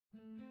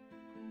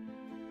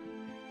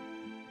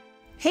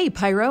Hey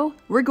Pyro,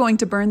 we're going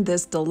to burn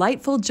this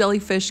delightful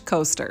jellyfish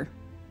coaster.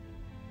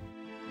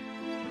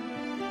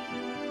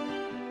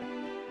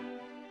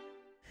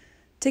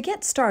 To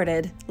get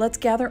started, let's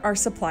gather our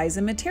supplies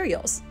and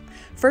materials.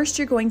 First,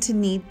 you're going to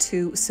need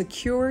to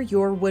secure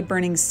your wood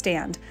burning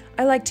stand.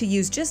 I like to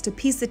use just a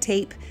piece of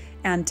tape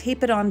and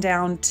tape it on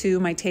down to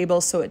my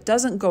table so it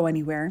doesn't go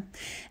anywhere.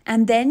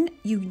 And then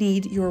you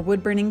need your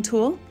wood burning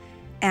tool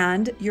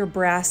and your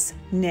brass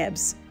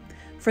nibs.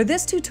 For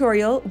this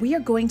tutorial, we are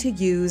going to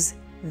use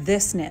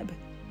this nib.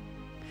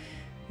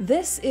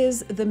 This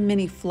is the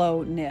mini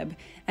flow nib,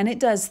 and it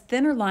does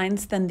thinner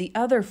lines than the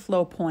other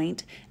flow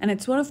point, and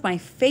it's one of my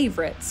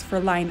favorites for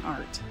line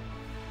art.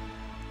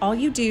 All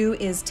you do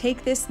is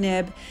take this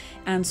nib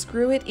and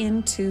screw it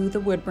into the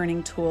wood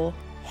burning tool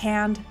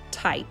hand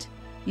tight.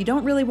 You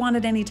don't really want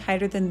it any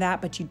tighter than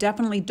that, but you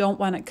definitely don't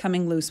want it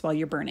coming loose while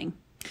you're burning.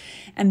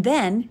 And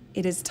then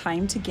it is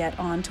time to get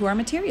on to our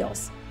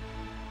materials.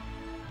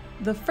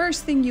 The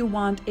first thing you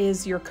want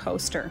is your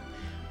coaster.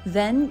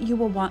 Then you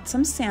will want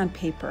some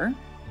sandpaper.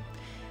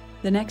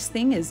 The next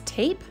thing is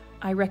tape.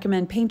 I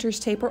recommend painter's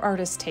tape or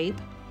artist tape.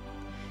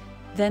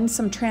 Then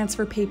some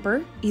transfer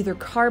paper, either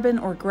carbon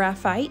or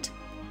graphite.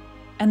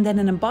 And then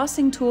an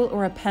embossing tool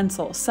or a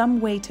pencil, some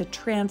way to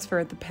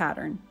transfer the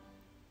pattern.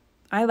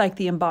 I like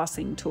the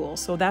embossing tool,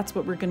 so that's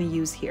what we're going to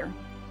use here.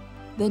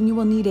 Then you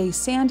will need a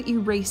sand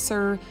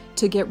eraser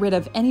to get rid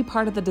of any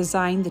part of the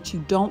design that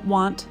you don't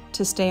want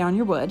to stay on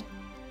your wood.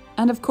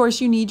 And of course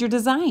you need your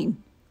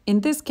design.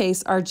 In this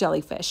case, our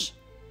jellyfish.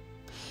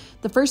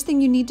 The first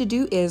thing you need to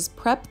do is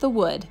prep the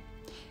wood.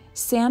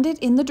 Sand it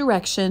in the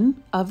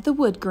direction of the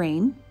wood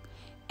grain,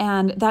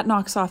 and that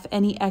knocks off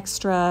any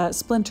extra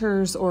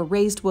splinters or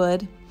raised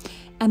wood,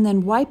 and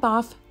then wipe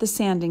off the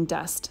sanding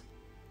dust.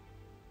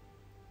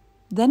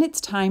 Then it's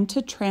time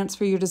to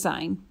transfer your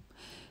design.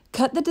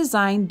 Cut the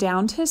design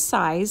down to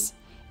size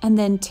and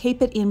then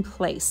tape it in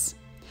place.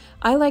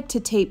 I like to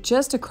tape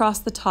just across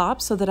the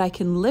top so that I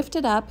can lift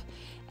it up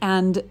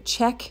and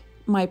check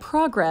my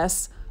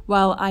progress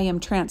while I am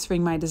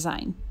transferring my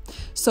design.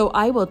 So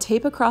I will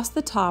tape across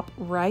the top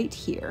right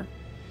here.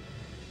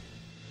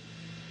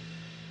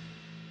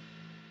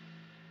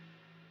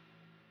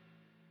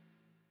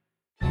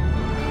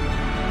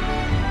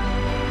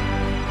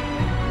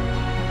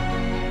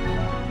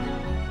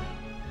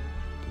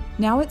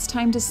 Now it's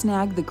time to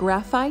snag the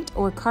graphite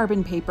or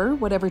carbon paper,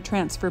 whatever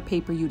transfer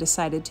paper you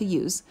decided to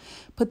use.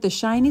 Put the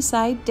shiny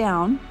side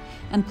down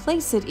and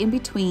place it in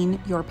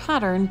between your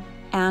pattern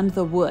and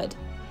the wood.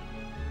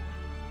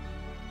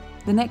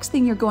 The next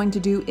thing you're going to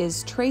do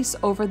is trace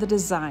over the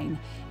design,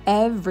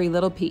 every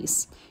little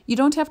piece. You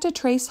don't have to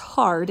trace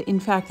hard. In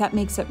fact, that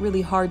makes it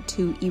really hard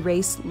to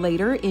erase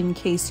later in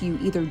case you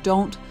either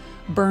don't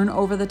burn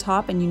over the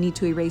top and you need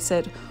to erase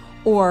it,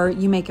 or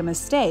you make a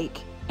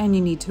mistake and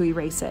you need to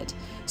erase it.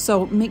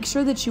 So make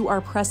sure that you are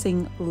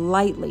pressing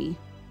lightly.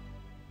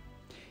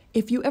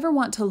 If you ever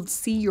want to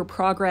see your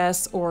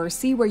progress or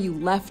see where you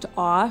left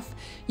off,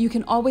 you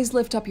can always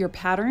lift up your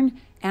pattern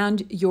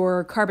and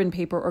your carbon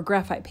paper or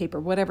graphite paper,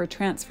 whatever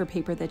transfer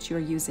paper that you're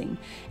using.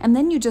 And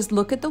then you just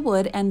look at the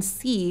wood and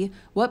see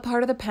what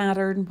part of the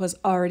pattern was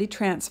already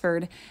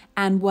transferred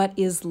and what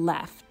is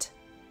left.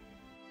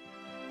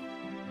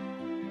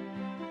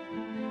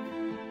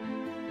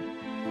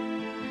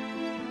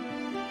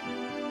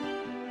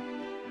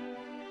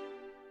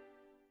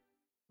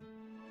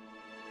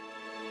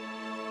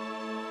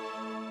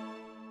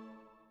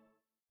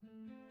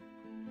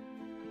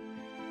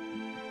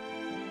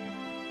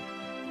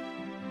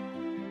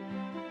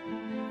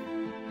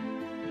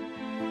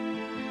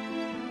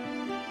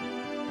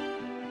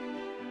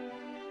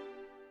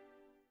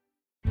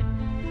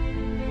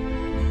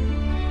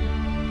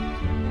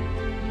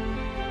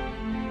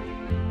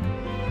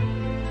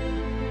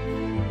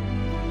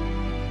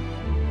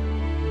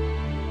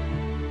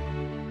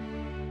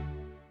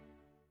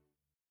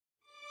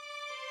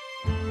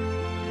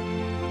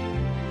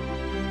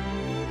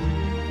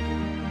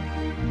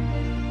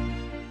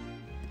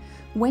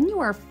 When you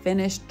are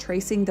finished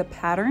tracing the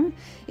pattern,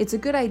 it's a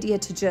good idea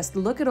to just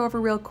look it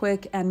over real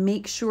quick and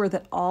make sure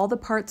that all the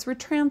parts were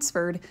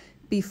transferred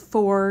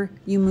before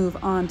you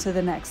move on to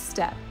the next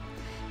step.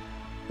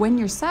 When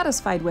you're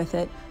satisfied with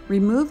it,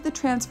 remove the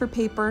transfer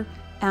paper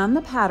and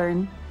the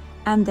pattern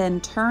and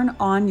then turn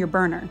on your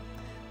burner.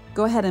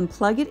 Go ahead and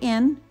plug it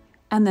in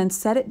and then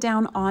set it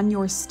down on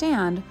your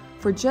stand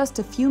for just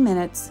a few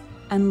minutes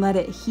and let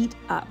it heat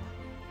up.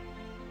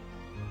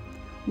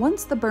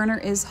 Once the burner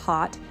is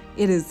hot,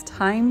 it is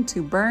time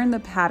to burn the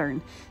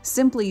pattern.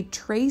 Simply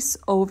trace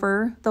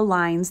over the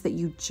lines that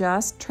you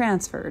just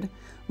transferred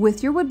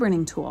with your wood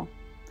burning tool.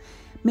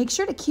 Make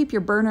sure to keep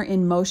your burner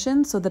in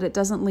motion so that it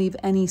doesn't leave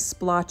any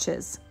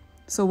splotches.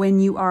 So when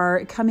you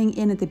are coming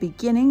in at the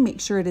beginning,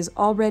 make sure it is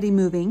already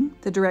moving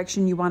the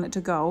direction you want it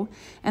to go,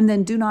 and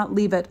then do not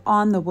leave it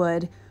on the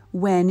wood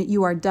when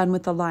you are done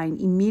with the line.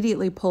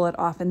 Immediately pull it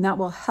off, and that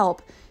will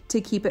help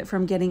to keep it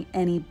from getting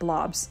any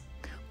blobs.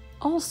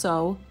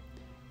 Also,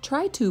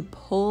 try to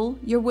pull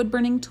your wood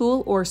burning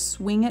tool or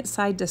swing it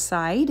side to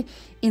side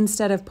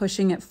instead of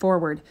pushing it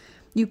forward.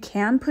 You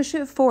can push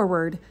it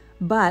forward,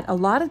 but a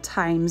lot of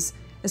times,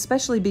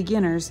 especially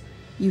beginners,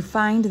 you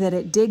find that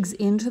it digs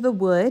into the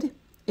wood.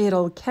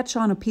 It'll catch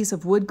on a piece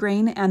of wood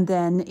grain and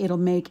then it'll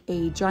make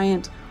a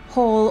giant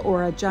hole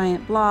or a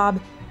giant blob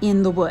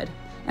in the wood.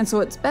 And so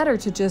it's better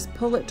to just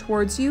pull it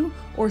towards you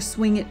or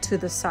swing it to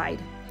the side.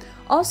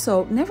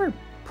 Also, never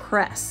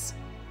press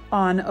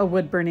on a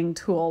wood burning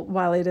tool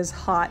while it is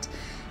hot,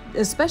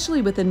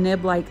 especially with a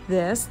nib like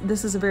this.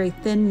 This is a very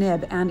thin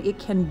nib and it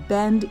can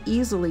bend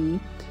easily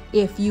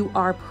if you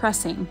are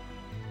pressing.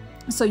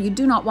 So you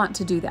do not want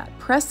to do that.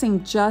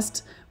 Pressing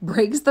just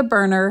breaks the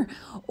burner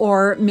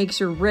or makes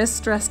your wrist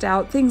stressed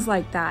out, things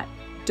like that.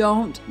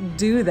 Don't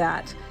do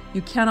that.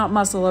 You cannot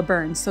muscle a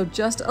burn, so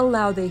just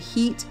allow the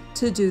heat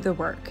to do the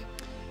work.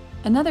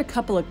 Another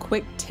couple of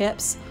quick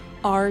tips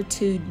are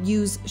to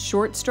use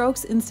short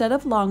strokes instead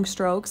of long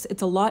strokes.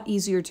 It's a lot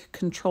easier to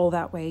control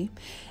that way.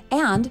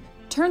 And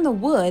turn the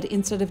wood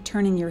instead of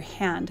turning your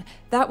hand.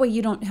 That way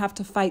you don't have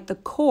to fight the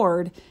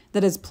cord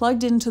that is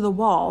plugged into the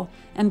wall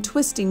and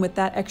twisting with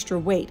that extra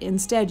weight.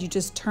 Instead, you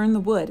just turn the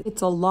wood.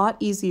 It's a lot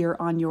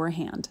easier on your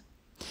hand.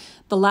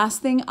 The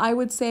last thing I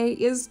would say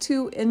is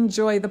to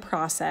enjoy the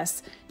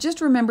process.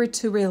 Just remember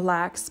to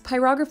relax.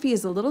 Pyrography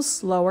is a little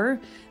slower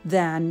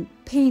than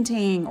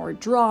painting or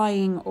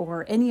drawing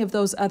or any of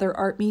those other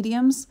art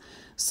mediums.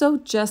 So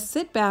just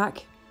sit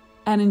back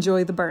and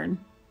enjoy the burn.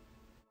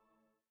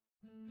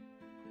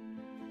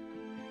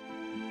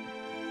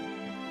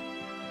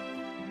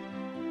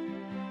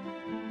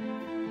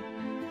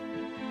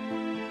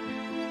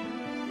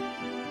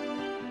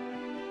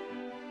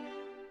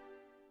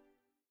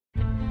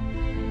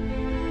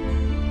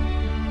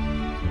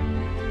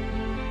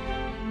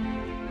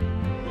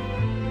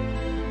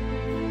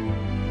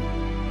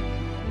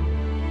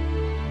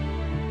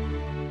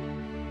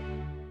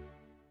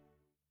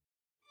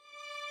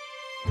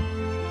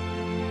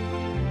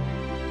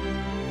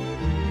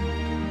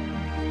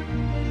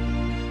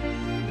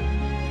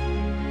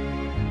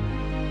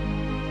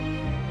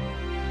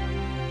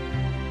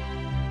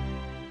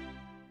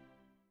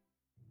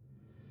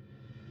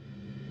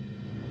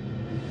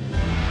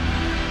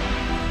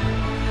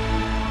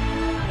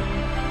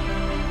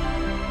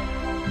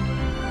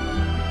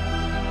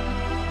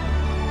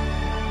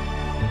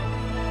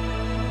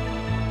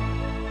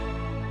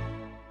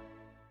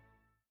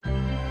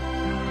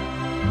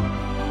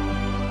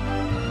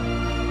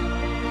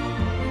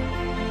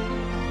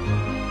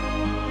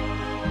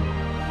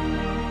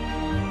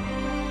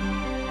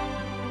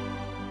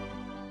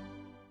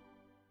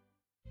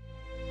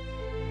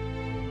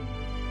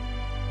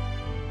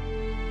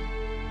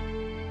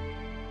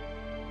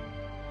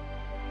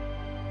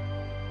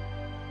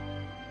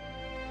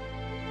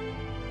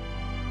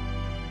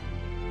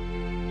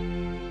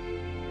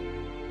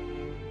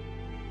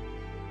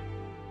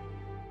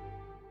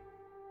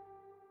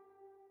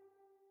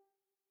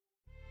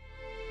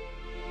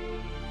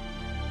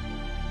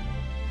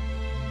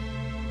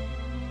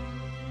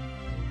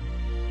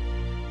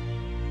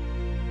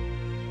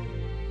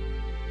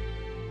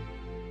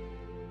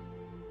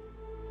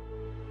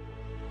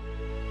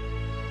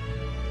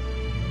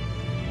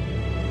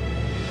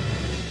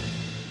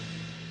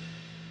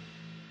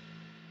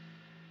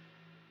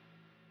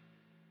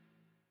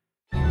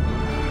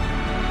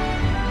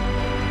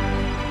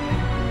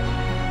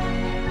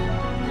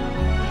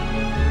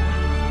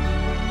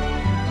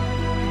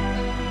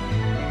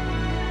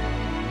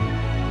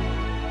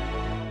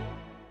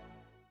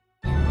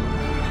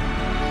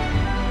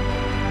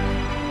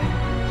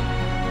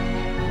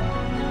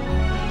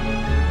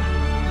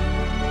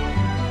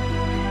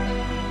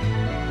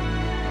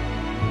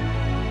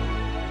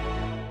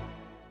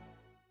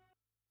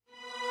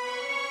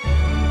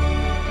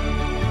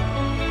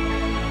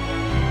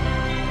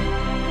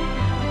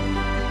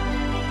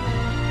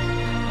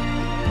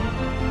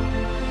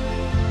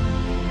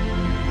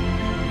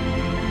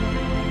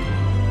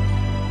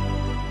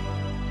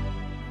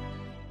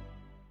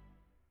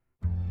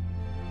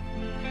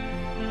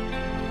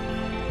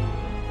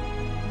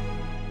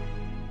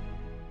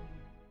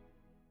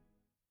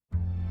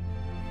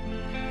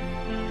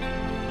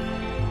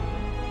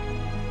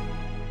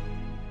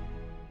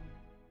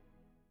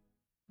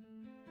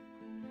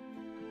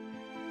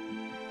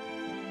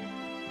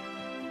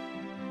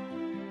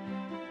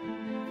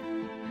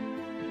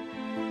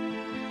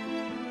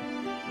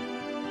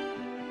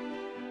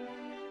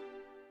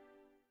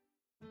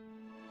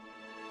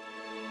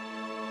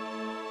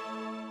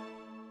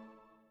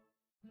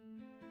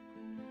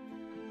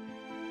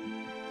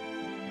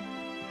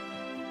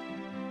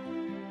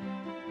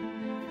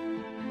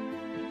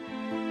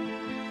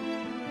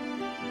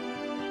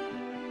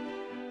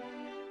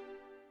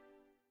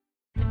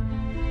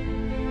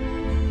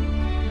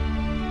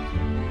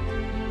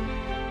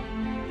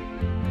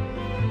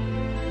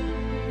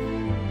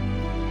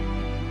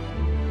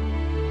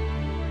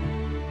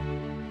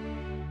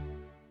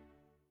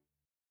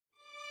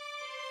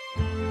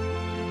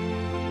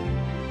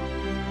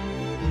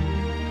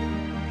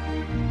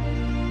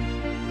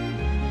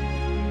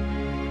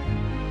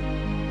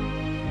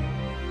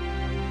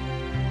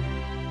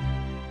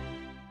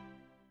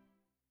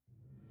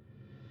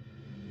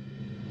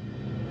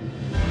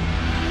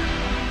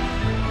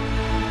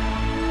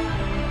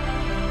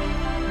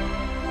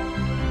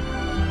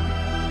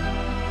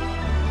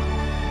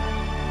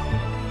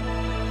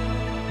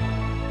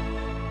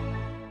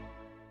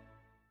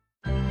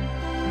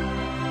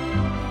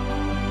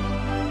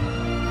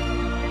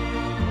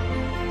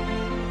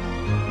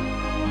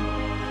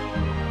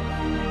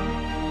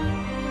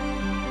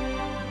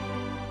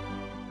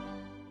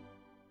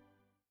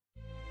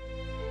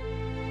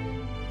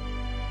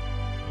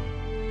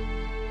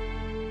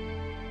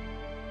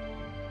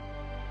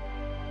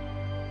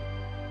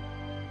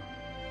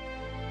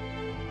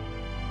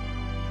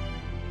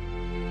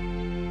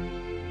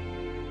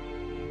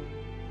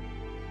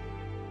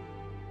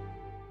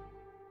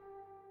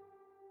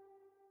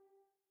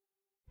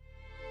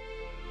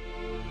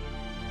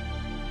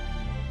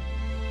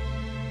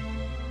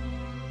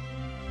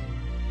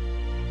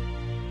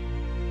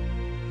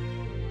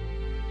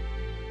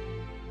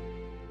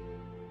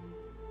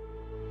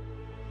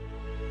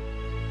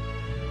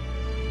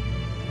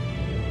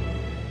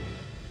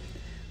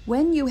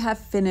 When you have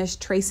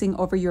finished tracing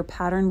over your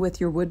pattern with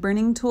your wood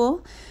burning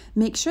tool,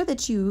 make sure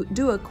that you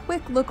do a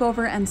quick look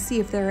over and see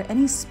if there are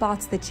any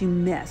spots that you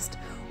missed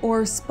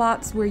or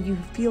spots where you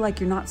feel like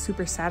you're not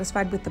super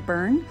satisfied with the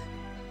burn.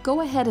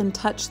 Go ahead and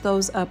touch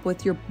those up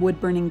with your wood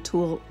burning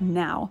tool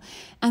now,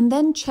 and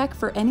then check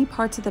for any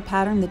parts of the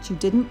pattern that you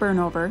didn't burn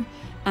over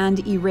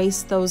and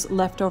erase those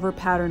leftover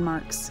pattern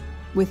marks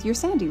with your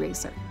sand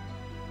eraser.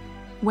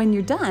 When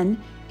you're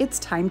done, it's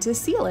time to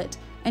seal it.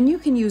 And you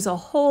can use a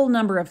whole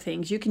number of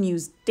things. You can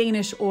use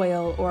Danish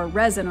oil or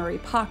resin or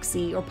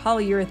epoxy or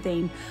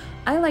polyurethane.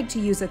 I like to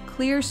use a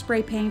clear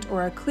spray paint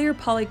or a clear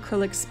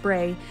polyacrylic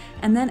spray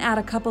and then add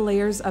a couple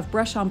layers of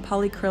brush-on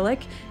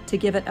polyacrylic to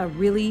give it a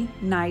really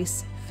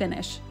nice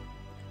finish.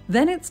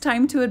 Then it's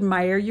time to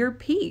admire your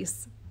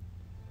piece.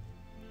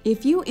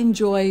 If you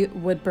enjoy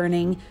wood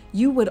burning,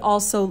 you would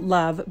also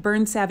love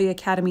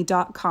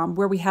burnsavvyacademy.com,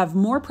 where we have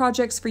more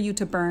projects for you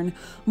to burn,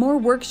 more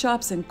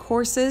workshops and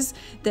courses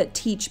that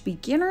teach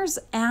beginners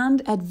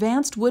and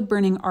advanced wood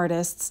burning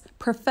artists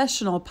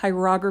professional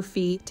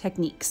pyrography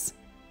techniques.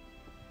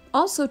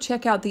 Also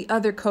check out the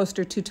other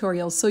coaster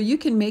tutorials so you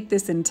can make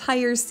this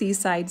entire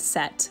seaside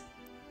set.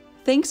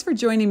 Thanks for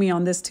joining me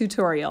on this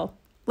tutorial.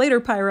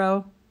 Later,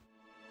 Pyro!